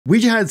We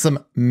had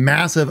some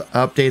massive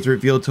updates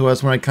revealed to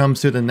us when it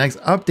comes to the next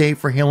update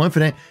for Halo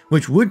Infinite,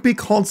 which would be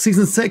called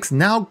Season 6,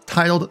 now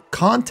titled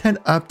Content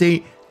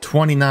Update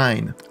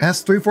 29.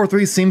 As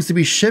 343 seems to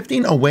be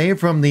shifting away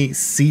from the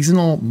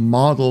seasonal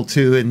model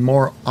to a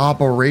more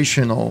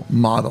operational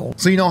model.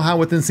 So you know how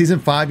within Season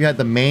 5 you had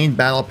the main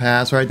battle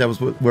pass, right? That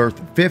was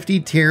worth 50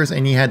 tiers,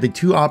 and you had the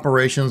two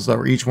operations that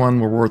were each one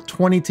were worth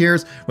 20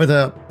 tiers with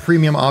a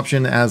premium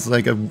option as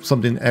like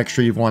something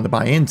extra you wanted to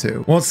buy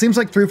into. Well, it seems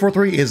like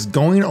 343 is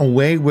going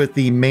away with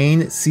the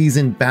main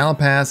season battle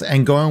pass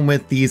and going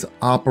with these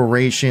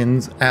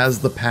operations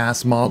as the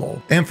pass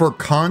model. And for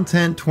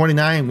Content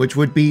 29, which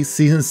would be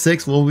Season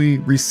 6, will be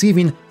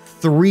receiving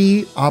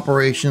 3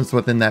 operations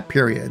within that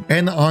period.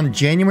 And on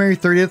January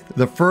 30th,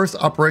 the first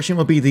operation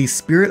will be the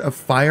Spirit of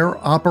Fire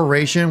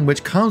operation,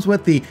 which comes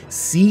with the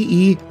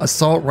CE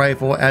assault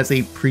rifle as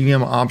a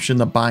premium option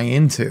to buy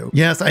into.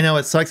 Yes, I know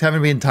it sucks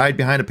having been tied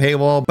behind a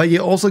paywall, but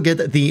you also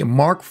get the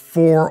Mark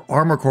IV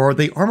armor core.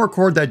 The armor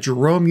core that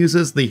Jerome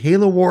uses, the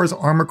Halo Wars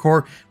armor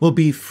core, will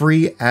be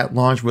free at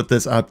launch with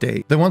this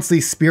update. Then once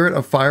the Spirit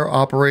of Fire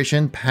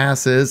operation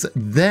passes,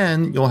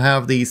 then you'll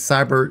have the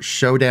Cyber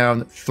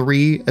Showdown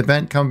 3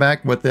 event come back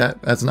with that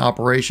as an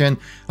operation,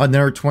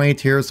 another 20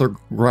 tiers to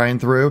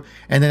grind through,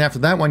 and then after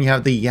that one you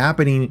have the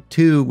Yappening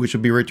 2, which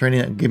will be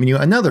returning and giving you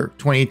another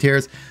 20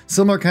 tiers.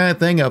 Similar kind of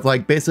thing of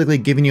like basically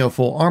giving you a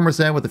full armor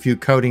set with a few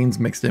coatings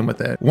mixed in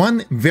with it.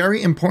 One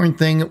very important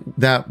thing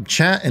that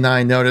chat and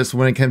I noticed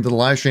when it came to the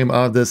live stream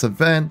of this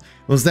event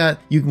was that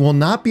you will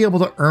not be able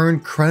to earn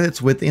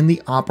credits within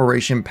the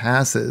operation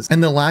passes,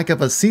 and the lack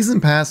of a season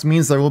pass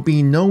means there will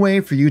be no way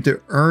for you to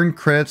earn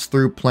credits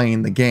through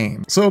playing the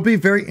game. So it'll be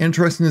very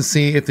interesting to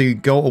see if they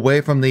go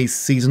away from the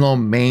seasonal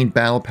main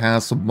battle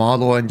pass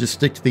model and just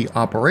stick to the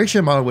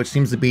operation model, which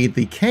seems to be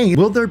the case.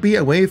 Will there be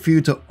a way for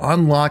you to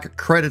unlock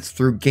credits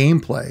through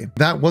gameplay?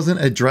 That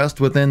wasn't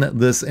addressed within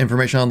this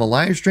information on the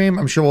live stream.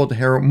 I'm sure we'll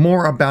hear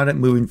more about it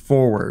moving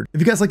forward.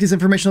 If you guys like these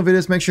informational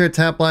videos, make sure to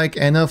tap like,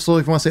 and also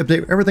if you want to stay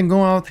updated everything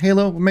going on with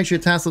Halo, make sure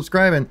to tap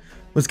subscribe, and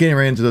let's get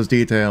right into those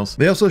details.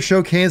 They also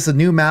showcased a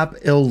new map,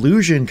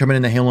 Illusion, coming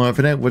into Halo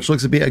Infinite, which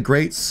looks to be a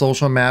great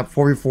social map,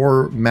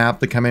 4v4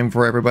 map to come in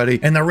for everybody.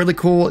 And the really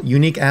cool,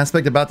 unique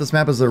aspect about this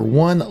map is there's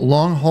one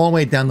long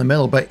hallway down the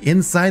middle, but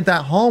inside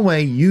that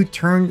hallway, you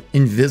turn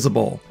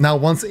invisible. Now,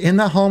 once in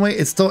that hallway,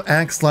 it still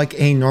acts like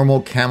a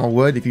normal camo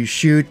would. If you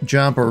shoot,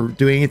 jump, or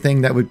do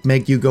anything that would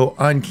make you go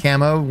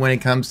uncamo when it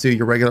comes to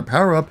your regular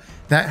power-up,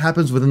 that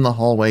happens within the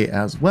hallway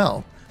as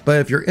well. But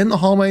if you're in the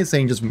hallway,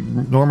 saying just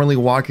normally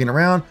walking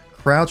around,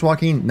 crouch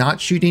walking, not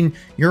shooting,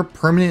 you're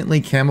permanently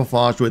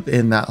camouflaged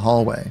within that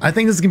hallway. I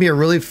think this is gonna be a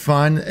really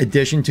fun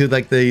addition to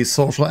like the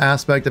social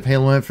aspect of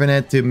Halo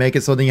Infinite to make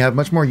it so that you have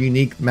much more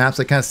unique maps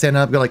that kind of stand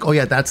up and go like, oh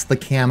yeah, that's the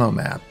camo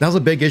map. That was a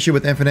big issue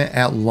with Infinite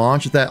at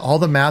launch, that all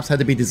the maps had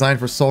to be designed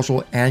for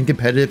social and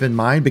competitive in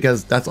mind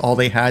because that's all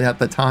they had at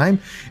the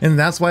time. And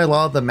that's why a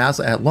lot of the maps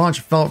at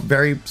launch felt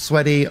very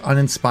sweaty,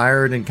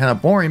 uninspired, and kind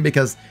of boring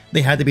because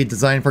they had to be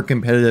designed for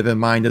competitive in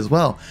mind as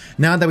well.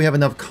 Now that we have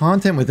enough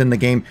content within the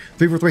game,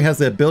 343 has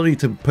the ability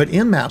to put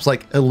in maps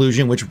like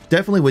Illusion, which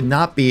definitely would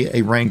not be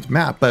a ranked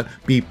map, but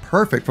be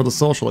perfect for the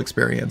social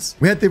experience.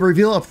 We had the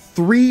reveal of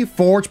 3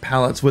 Forge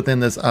palettes within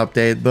this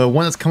update. The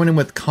one that's coming in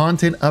with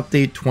Content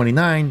Update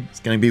 29, it's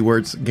going to be where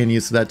it's getting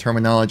used to that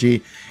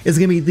terminology, is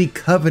going to be the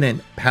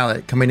Covenant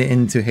palette coming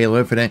into Halo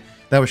Infinite.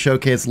 That was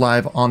showcased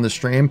live on the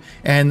stream,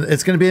 and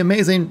it's going to be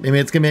amazing. I mean,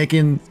 it's going to be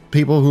making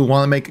people who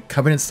want to make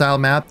Covenant style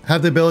map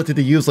have the ability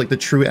to use like the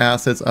true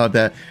assets of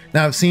that.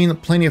 Now, I've seen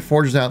plenty of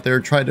forgers out there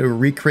try to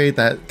recreate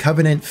that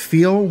Covenant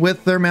feel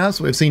with their maps.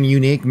 We've seen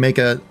Unique make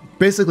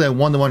basically a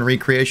one-to-one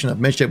recreation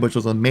of Midship, which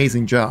was an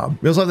amazing job.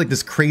 We also have like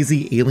this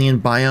crazy alien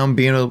biome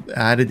being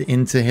added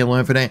into Halo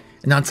Infinite.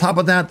 And on top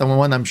of that, the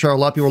one I'm sure a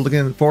lot of people are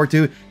looking forward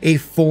to, a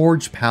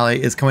Forge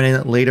palette is coming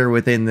in later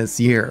within this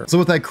year. So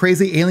with that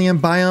crazy alien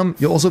biome,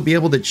 you'll also be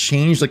able to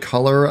change the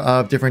color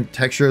of different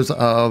textures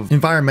of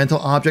environmental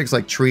objects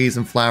like trees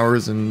and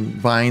flowers and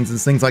vines and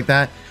things like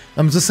that.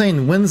 I'm just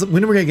saying, when are we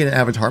gonna get an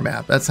avatar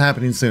map? That's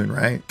happening soon,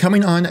 right?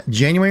 Coming on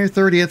January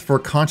 30th for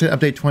Content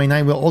Update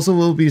 29, we'll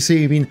also be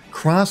receiving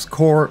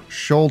cross-core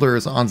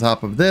shoulders on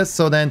top of this,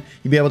 so then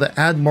you'll be able to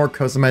add more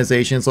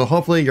customization, so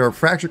hopefully your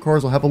fracture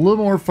cores will have a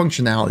little more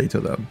functionality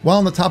to them. While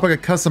on the topic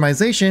of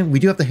customization, we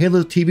do have the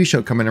Halo TV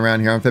show coming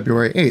around here on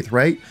February 8th,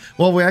 right?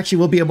 Well, we actually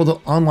will be able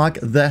to unlock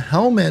the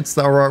helmets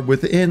that are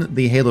within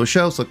the Halo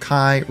show, so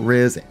Kai,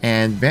 Riz,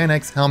 and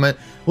Vanek's helmet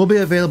will be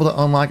available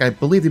to unlock, I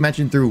believe they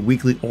mentioned, through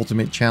weekly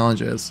ultimate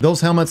challenges.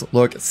 Those helmets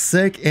look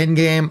sick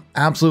in-game,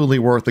 absolutely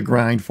worth the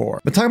grind for.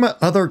 But talking about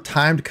other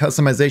timed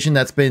customization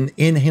that's been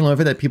in Halo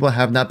Infinite that people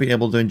have not been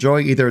able to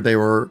enjoy, either they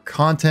were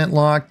content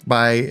locked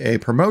by a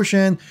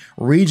promotion,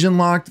 region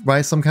locked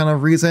by some kind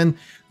of reason,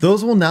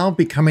 those will now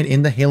be coming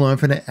into Halo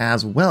Infinite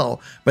as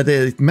well. But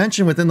they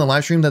mentioned within the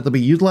live stream that they'll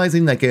be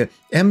utilizing like a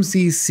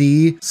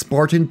MCC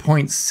Spartan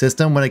point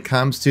system when it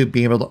comes to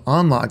being able to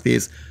unlock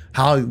these.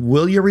 How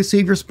will you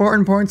receive your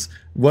Spartan points?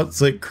 what's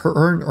the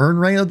current earn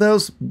rate of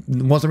those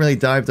wasn't really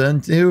dived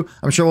into.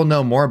 I'm sure we'll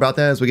know more about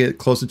that as we get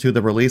closer to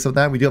the release of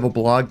that. We do have a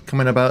blog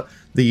coming about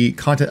the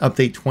content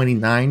update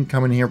 29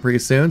 coming here pretty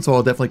soon, so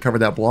I'll definitely cover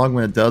that blog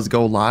when it does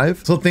go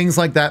live. So things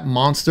like that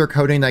monster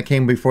coding that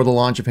came before the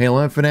launch of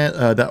Halo Infinite,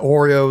 the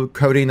Oreo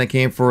coding that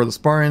came for the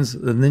Spartans,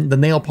 the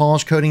nail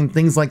polish coding,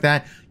 things like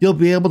that, you'll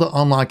be able to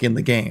unlock in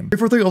the game.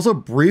 343 also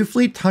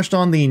briefly touched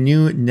on the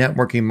new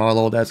networking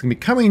model that's going to be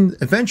coming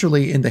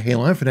eventually into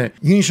Halo Infinite.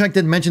 Unishack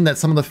did mention that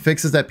some of the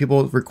fixes that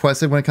people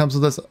requested when it comes to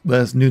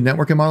this new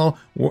networking model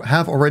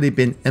have already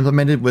been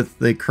implemented with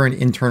the current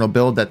internal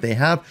build that they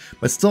have,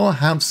 but still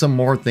have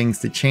some more things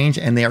to change,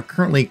 and they are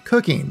currently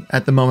cooking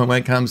at the moment when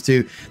it comes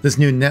to this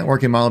new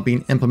networking model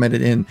being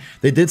implemented in.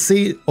 They did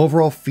see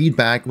overall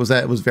feedback was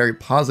that it was very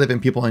positive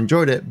and people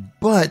enjoyed it,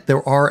 but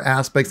there are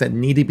aspects that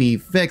need to be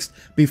fixed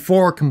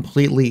before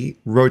completely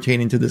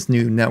rotating to this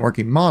new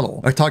networking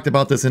model. I talked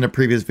about this in a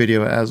previous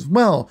video as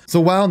well. So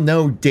while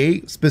no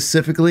date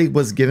specifically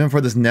was given for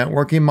this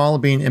networking model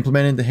being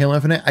implemented into Halo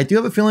Infinite, I do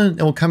have a feeling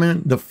it will come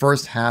in the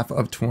first half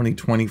of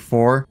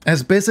 2024,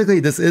 as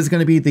basically this is going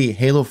to be the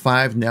Halo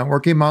 5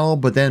 networking model,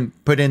 but then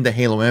put into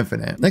Halo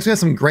Infinite. Next, we have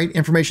some great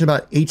information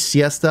about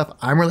HCS stuff.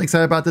 I'm really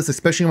excited about this,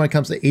 especially when it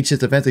comes to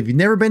HCS events. If you've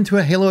never been to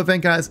a Halo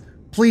event, guys,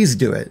 please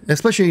do it.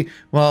 Especially,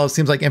 well, it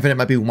seems like Infinite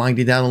might be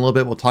winding down a little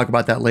bit. We'll talk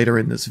about that later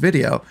in this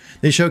video.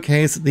 They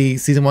showcase the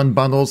Season 1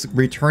 bundles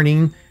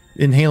returning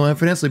in Halo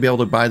Infinite, so you'll be able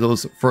to buy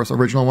those first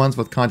original ones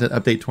with content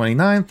update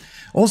 29.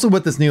 Also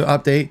with this new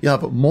update, you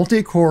have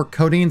multi-core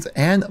coatings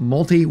and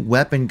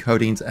multi-weapon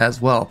coatings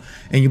as well.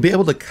 And you'll be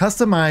able to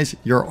customize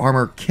your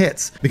armor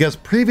kits, because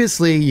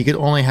previously you could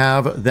only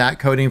have that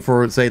coating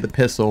for, say, the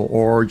pistol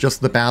or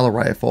just the battle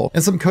rifle.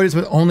 And some coatings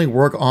would only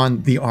work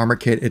on the armor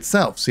kit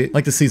itself. So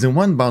like the Season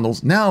 1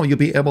 bundles, now you'll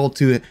be able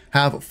to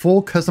have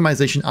full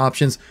customization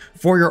options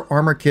for your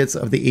armor kits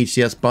of the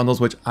HCS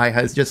bundles, which I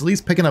had just at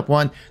least picking up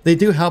one. They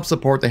do help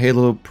support the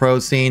Halo Pro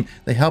scene.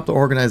 They help the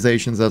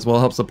organizations as well,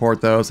 help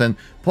support those, and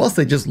plus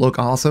they just look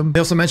awesome. They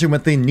also mentioned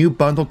with the new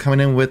bundle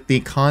coming in with the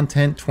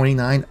Content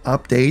 29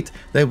 update,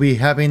 they'll be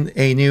having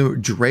a new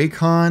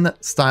Dracon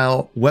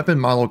style weapon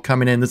model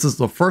coming in. This is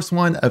the first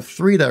one of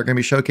 3 that are going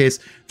to be showcased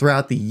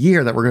throughout the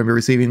year that we're going to be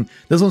receiving.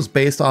 This one's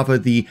based off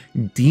of the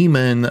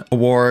Demon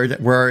Award,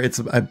 where it's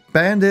a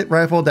bandit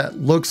rifle that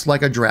looks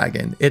like a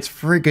dragon. It's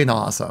freaking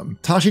awesome.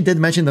 Tashi did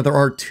mention that there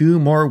are 2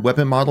 more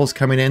weapon models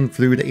coming in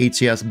through the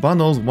HCS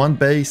bundles, one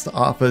based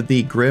off of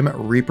the Grim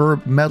Reaper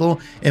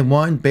medal and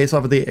one based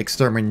off of the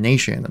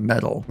Extermination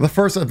medal. The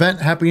first event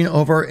happening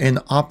over in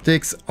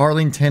Optics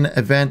Arlington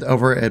event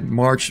over at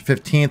March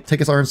 15th.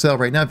 Tickets are on sale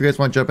right now if you guys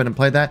want to jump in and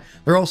play that.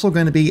 There's also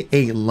going to be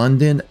a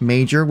London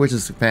major, which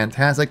is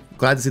fantastic.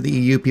 Glad to see the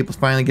EU people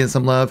finally getting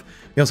some love.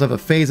 We also have a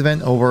phase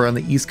event over on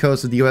the East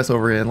Coast of the US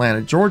over in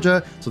Atlanta,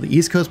 Georgia. So the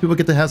East Coast people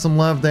get to have some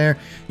love there.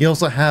 You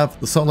also have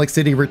the Salt Lake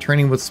City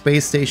returning with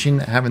Space Station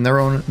having their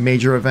own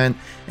major event.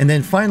 And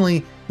then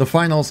finally, the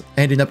finals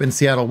ending up in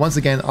Seattle once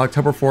again,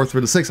 October 4th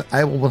through the 6th.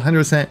 I will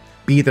 100%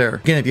 be there.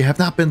 Again, if you have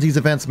not been to these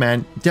events,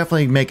 man,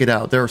 definitely make it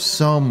out. They're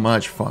so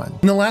much fun.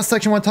 And the last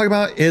section I want to talk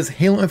about is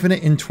Halo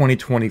Infinite in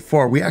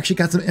 2024. We actually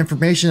got some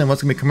information on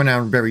what's going to be coming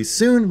out very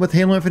soon with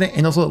Halo Infinite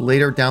and also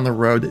later down the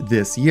road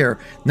this year.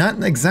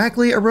 Not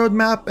exactly a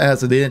roadmap,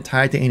 as they didn't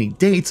tie it to any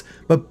dates,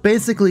 but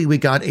basically we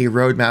got a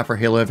roadmap for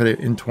Halo Infinite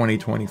in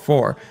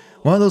 2024.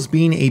 One of those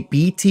being a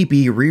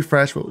BTB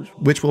refresh,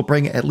 which will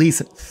bring at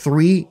least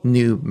 3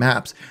 new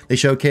maps. They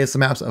showcase the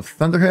maps of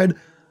Thunderhead,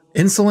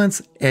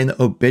 Insolence, and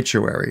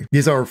Obituary.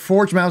 These are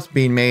Forge maps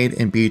being made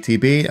in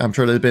BTB. I'm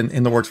sure they've been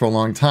in the works for a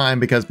long time,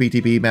 because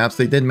BTB maps,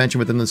 they did mention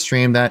within the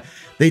stream that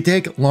they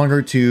take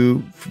longer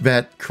to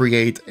vet,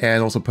 create,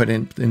 and also put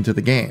into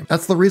the game.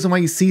 That's the reason why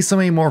you see so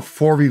many more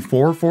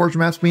 4v4 Forge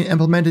maps being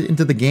implemented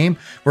into the game,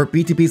 where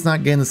BTB is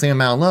not getting the same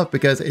amount of love,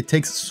 because it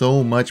takes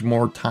so much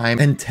more time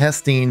and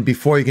testing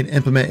before you can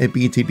implement a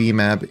BTB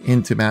map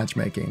into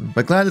matchmaking.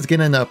 But glad it's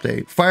getting an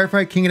update.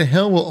 Firefight King of the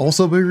Hill will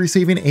also be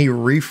receiving a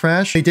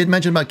refresh. They did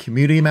mention about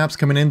community maps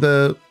coming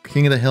into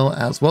King of the Hill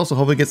as well, so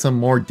hopefully get some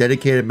more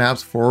dedicated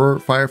maps for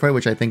Firefight,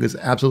 which I think is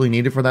absolutely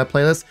needed for that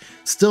playlist.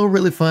 Still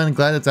really fun,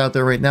 glad it's out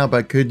there right now,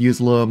 but could use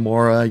a little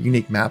more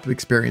unique map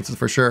experiences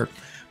for sure.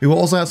 We will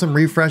also have some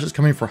refreshes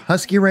coming for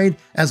Husky Raid,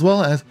 as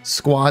well as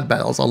squad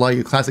battles. A lot of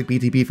you classic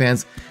BTB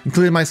fans,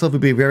 including myself,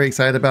 would be very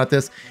excited about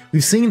this.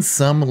 We've seen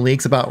some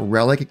leaks about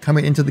Relic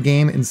coming into the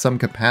game in some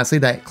capacity,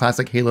 that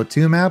classic Halo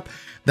 2 map.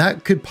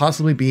 That could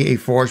possibly be a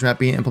Forge map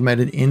being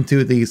implemented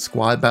into the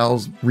squad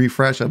battles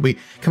refresh that'll be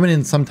coming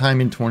in sometime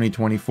in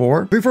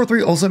 2024.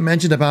 343 also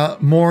mentioned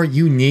about more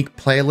unique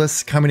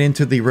playlists coming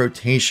into the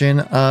rotation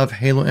of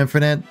Halo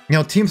Infinite. You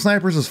know, Team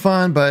Snipers is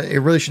fun, but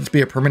it really should just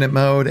be a permanent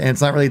mode, and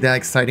it's not really that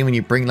exciting when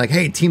you bring like,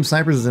 hey, Team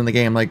Snipers is in the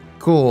game. Like,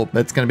 cool,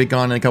 that's going to be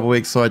gone in a couple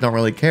weeks, so I don't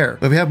really care.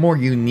 But if we have more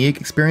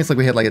unique experience, like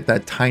we had like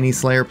that Tiny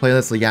Slayer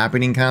playlist, the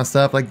yapping kind of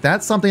stuff, like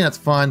that's something that's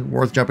fun,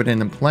 worth jumping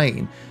in and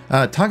playing.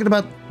 Talking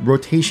about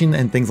rotation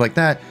and things like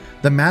that,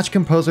 the match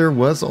composer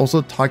was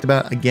also talked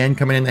about again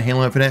coming into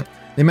Halo Infinite.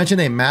 They mentioned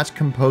a match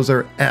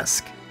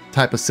composer-esque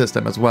type of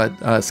system is what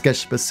Sketch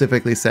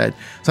specifically said.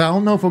 So I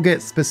don't know if we'll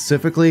get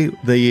specifically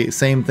the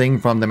same thing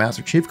from the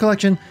Master Chief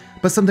Collection,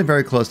 but something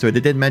very close to it.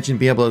 It did mention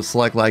being able to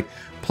select like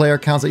player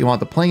counts that you want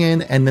to play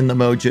in, and then the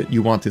mode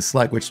you want to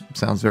select, which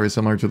sounds very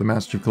similar to the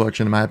Master Chief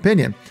Collection in my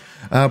opinion.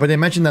 But they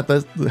mentioned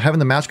that having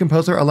the match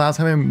composer allows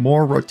having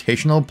more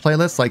rotational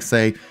playlists, like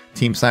say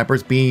Team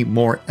Snipers, be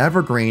more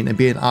evergreen and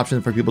be an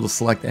option for people to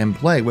select and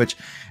play, which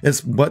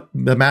is what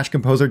the match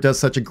composer does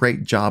such a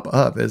great job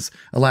of, is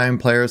allowing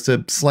players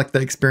to select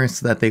the experience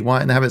that they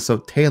want and have it so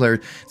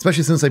tailored,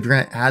 especially since if you're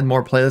going to add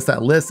more playlists,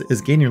 that list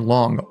is getting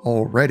long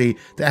already.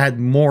 To add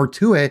more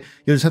to it,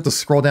 you'll just have to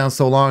scroll down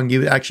so long,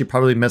 you actually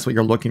probably miss what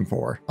you're looking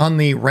for. On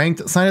the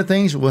ranked side of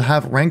things, we'll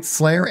have ranked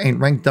Slayer and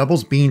ranked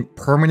doubles being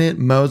permanent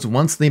modes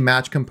once the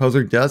match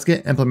composer does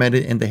get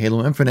implemented into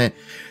Halo Infinite.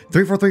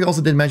 343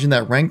 also did mention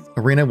that ranked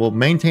arena will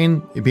maintain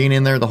being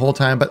in there the whole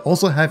time, but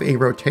also have a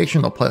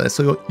rotational playlist.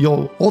 So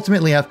you'll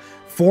ultimately have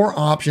 4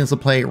 options to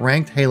play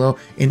ranked Halo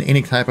in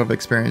any type of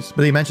experience.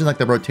 But he mentioned like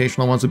the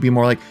rotational ones would be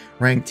more like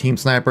ranked Team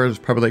Snipers,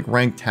 probably like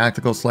ranked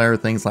Tactical Slayer,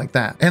 things like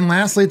that. And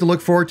lastly, to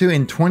look forward to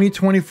in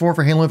 2024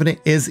 for Halo Infinite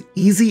is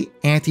easy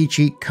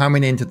anti-cheat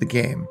coming into the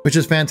game, which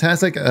is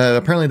fantastic.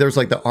 Apparently there's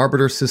like the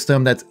Arbiter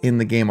system that's in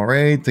the game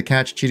already to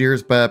catch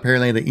cheaters, but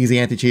apparently the easy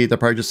anti-cheat, they're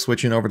probably just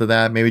switching over to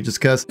that, maybe just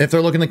because if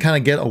they're looking to kind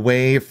of get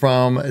away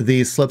from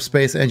the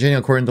Slipspace engine,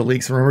 according to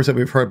leaks and rumors that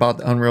we've heard about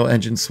the Unreal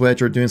Engine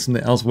switch or doing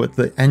something else with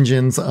the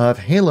engines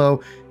of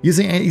Halo,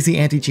 using easy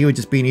anti-cheat would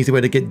just be an easy way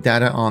to get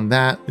data on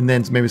that and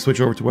then maybe switch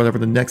over to whatever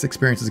the next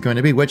experience is going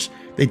to be, which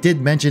they did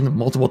mention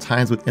multiple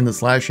times within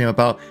this live stream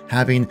about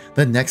having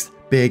the next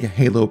big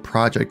Halo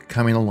project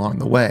coming along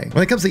the way.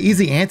 When it comes to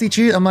easy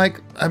anti-cheat,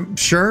 I'm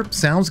sure,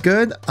 sounds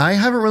good. I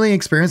haven't really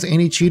experienced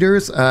any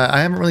cheaters. I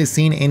haven't really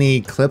seen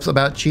any clips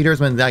about cheaters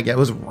when that it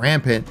was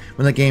rampant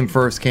when the game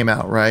first came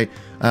out, right?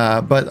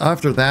 But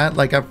after that,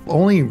 like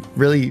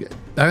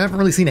I haven't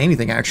really seen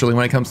anything actually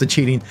when it comes to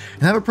cheating,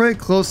 and I have a pretty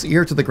close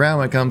ear to the ground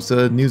when it comes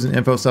to news and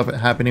info stuff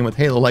happening with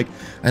Halo. Like,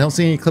 I don't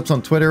see any clips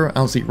on Twitter, I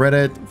don't see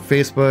Reddit,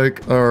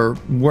 Facebook, or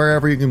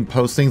wherever you can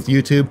post things,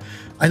 YouTube.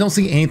 I don't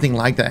see anything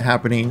like that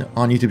happening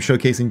on YouTube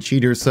showcasing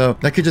cheaters, so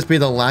that could just be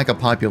the lack of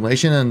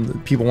population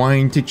and people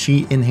wanting to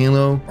cheat in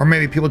Halo, or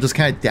maybe people just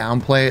kind of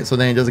downplay it so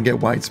then it doesn't get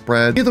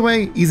widespread. Either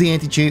way, easy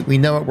anti-cheat, we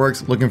know it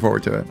works, looking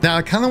forward to it. Now,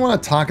 I kind of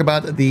want to talk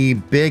about the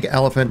big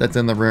elephant that's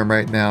in the room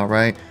right now,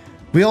 right?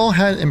 We all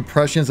had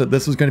impressions that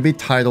this was going to be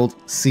titled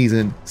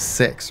Season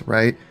 6,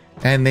 right?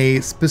 And they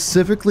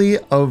specifically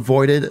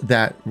avoided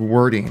that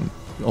wording.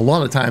 A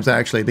lot of times,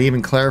 actually. They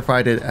even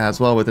clarified it as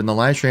well within the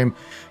live stream,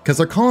 because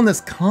they're calling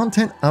this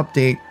Content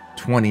Update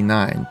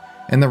 29.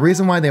 And the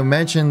reason why they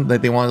mentioned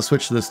that they want to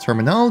switch to this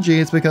terminology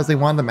is because they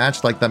wanted to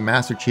match like the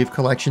Master Chief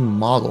Collection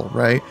model,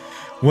 right?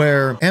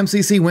 Where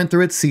MCC went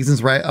through its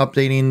seasons, right,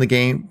 updating the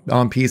game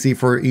on PC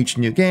for each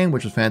new game,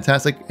 which was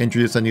fantastic,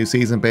 introduced a new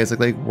season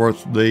basically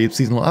worth the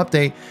seasonal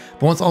update.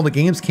 But once all the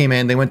games came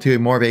in, they went to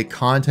more of a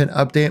content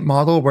update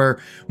model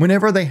where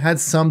whenever they had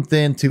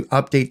something to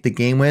update the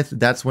game with,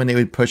 that's when they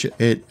would push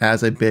it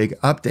as a big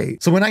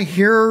update. So when I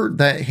hear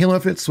that Halo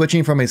Infinite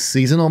switching from a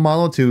seasonal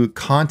model to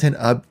content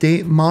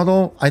update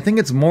model, I think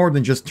it's more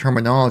than just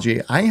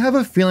terminology. I have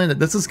a feeling that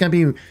this is going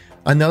to be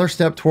another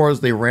step towards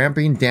the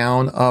ramping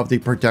down of the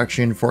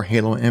production for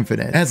Halo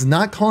Infinite. As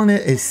not calling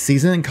it a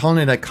season and calling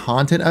it a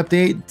content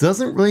update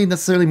doesn't really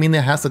necessarily mean that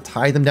it has to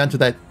tie them down to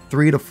that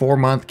 3 to 4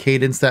 month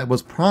cadence that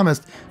was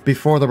promised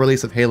before the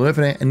release of Halo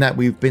Infinite and that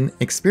we've been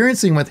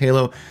experiencing with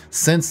Halo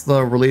since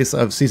the release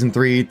of Season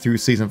 3 through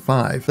Season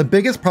 5. The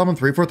biggest problem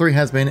 343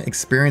 has been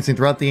experiencing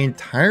throughout the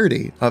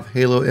entirety of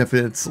Halo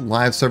Infinite's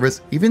live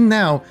service, even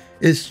now,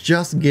 is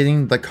just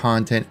getting the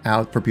content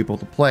out for people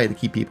to play, to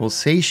keep people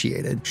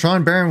satiated.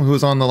 Sean Barron, who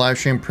was on the live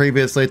stream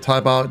previously, talked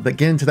about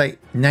getting to that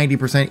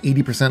 90%,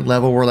 80%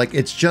 level where like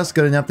it's just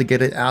good enough to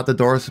get it out the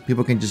door so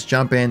people can just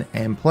jump in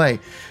and play.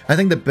 I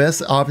think the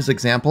best obvious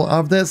example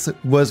of this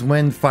was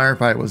when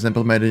Firefight was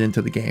implemented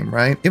into the game,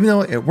 right? Even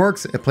though it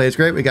works, it plays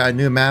great, we got a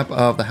new map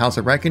of the House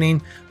of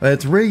Reckoning, but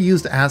it's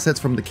reused assets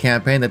from the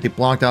campaign that they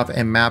blocked off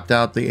and mapped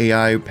out the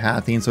AI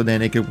pathing so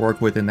then it could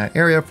work within that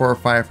area for a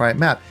Firefight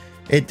map.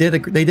 They did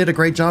a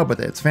great job with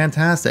it. It's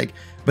fantastic.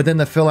 But then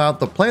to fill out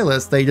the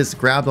playlist, they just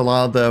grabbed a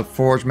lot of the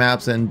Forge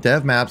maps and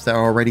Dev maps that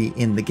are already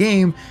in the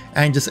game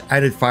and just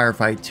added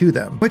Firefight to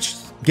them, which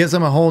gives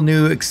them a whole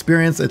new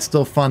experience. It's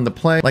still fun to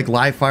play. Like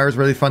Live Fire is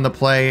really fun to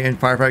play, and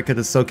Firefight because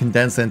it's so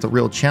condensed and it's a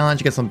real challenge.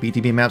 You get some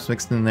BTB maps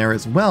mixed in there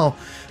as well.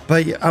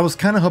 But I was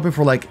kind of hoping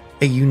for like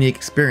a unique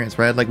experience,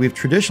 right? Like we've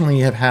traditionally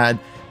have had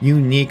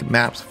unique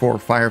maps for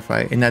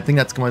Firefight, and I think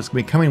that's going to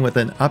be coming with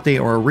an update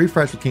or a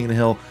refresh with King of the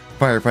Hill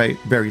firefight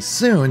very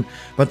soon.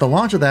 But the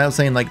launch of that was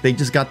saying like they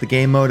just got the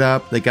game mode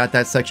up, they got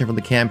that section from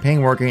the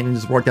campaign working, and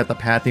just worked out the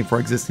pathing for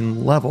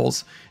existing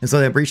levels. And so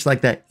they've reached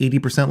like that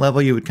 80%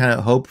 level you would kind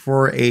of hope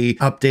for a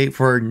update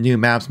for new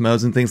maps,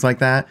 modes, and things like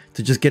that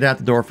to just get out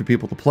the door for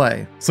people to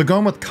play. So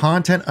going with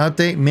content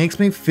update makes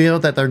me feel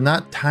that they're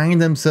not tying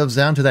themselves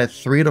down to that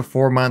 3 to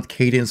 4 month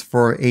cadence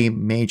for a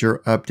major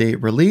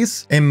update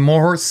release, and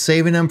more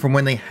saving them from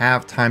when they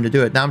have time to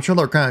do it. Now I'm sure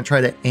they're kind of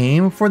try to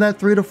aim for that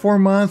 3 to 4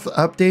 month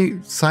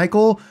update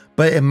cycle,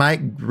 but it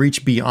might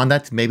reach beyond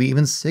that to maybe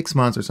even 6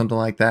 months or something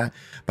like that.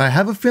 But I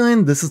have a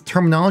feeling this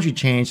terminology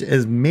change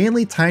is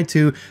mainly tied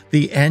to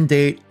the end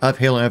date of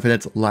Halo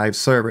Infinite's live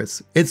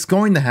service. It's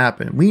going to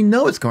happen. We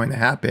know it's going to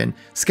happen.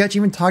 Sketch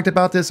even talked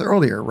about this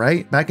earlier,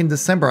 right? Back in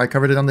December, I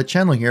covered it on the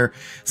channel here,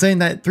 saying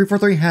that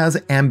 343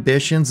 has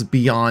ambitions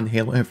beyond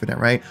Halo Infinite,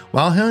 right?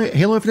 While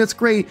Halo Infinite's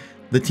great,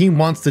 the team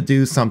wants to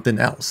do something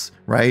else,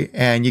 right?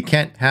 And you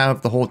can't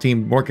have the whole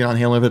team working on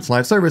Halo Infinite's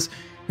live service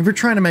if you're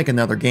trying to make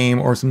another game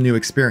or some new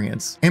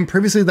experience. And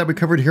previously that we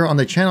covered here on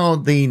the channel,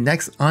 the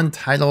next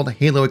untitled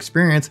Halo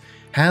experience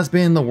has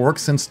been in the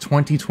works since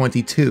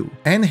 2022.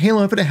 And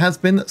Halo Infinite has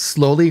been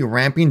slowly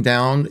ramping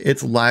down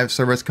its live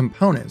service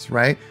components,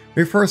 right?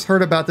 We first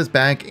heard about this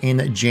back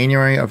in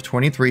January of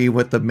 23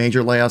 with the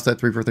major layoffs that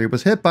 343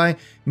 was hit by,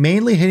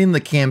 mainly hitting the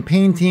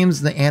campaign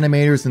teams, the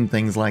animators, and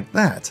things like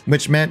that,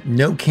 which meant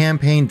no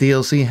campaign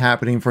DLC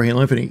happening for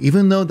Halo Infinite,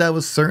 even though that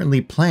was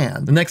certainly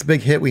planned. The next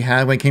big hit we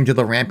had when it came to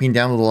the ramping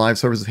down of the live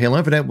service of Halo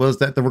Infinite was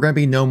that there were going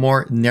to be no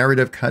more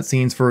narrative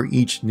cutscenes for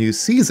each new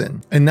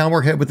season. And now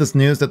we're hit with this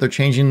news that they're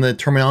changing the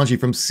terminology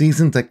from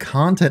season to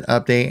content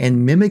update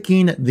and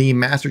mimicking the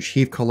Master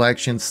Chief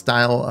Collection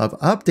style of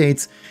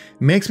updates.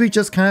 Makes me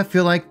just kind of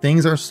feel like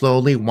things are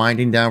slowly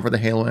winding down for the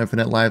Halo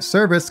Infinite live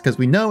service, because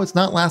we know it's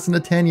not lasting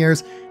to 10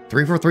 years.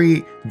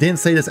 343 didn't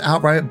say this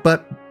outright,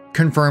 but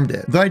confirmed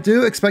it. Though I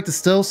do expect to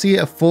still see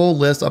a full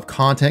list of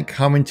content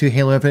coming to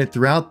Halo Infinite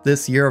throughout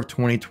this year of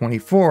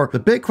 2024. The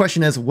big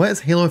question is, what is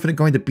Halo Infinite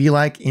going to be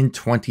like in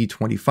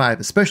 2025,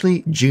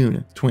 especially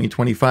June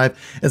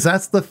 2025, as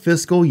that's the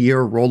fiscal year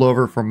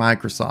rollover for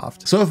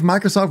Microsoft. So if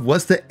Microsoft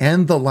was to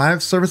end the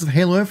live service of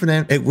Halo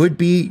Infinite, it would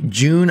be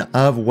June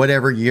of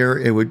whatever year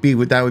it would be.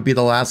 That would be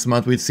the last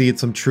month we'd see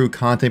some true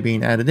content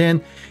being added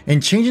in.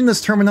 And changing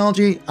this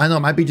terminology, I know it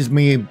might be just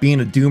me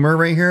being a doomer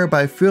right here, but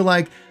I feel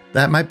like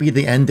that might be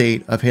the end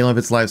date of Halo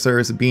Infinite's live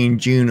service being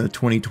June of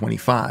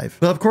 2025.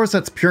 But of course,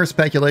 that's pure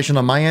speculation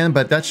on my end,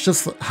 but that's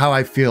just how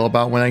I feel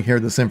about when I hear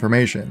this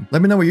information.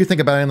 Let me know what you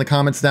think about it in the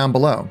comments down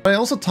below. But I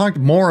also talked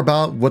more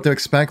about what to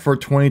expect for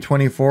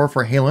 2024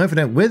 for Halo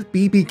Infinite with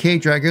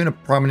BBK Dragoon, a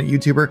prominent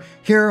YouTuber,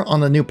 here on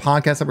the new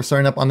podcast that we're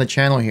starting up on the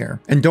channel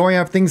here. And don't worry, I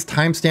have things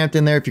timestamped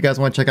in there if you guys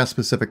want to check out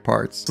specific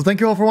parts. So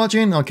thank you all for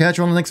watching. I'll catch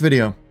you on the next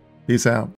video. Peace out.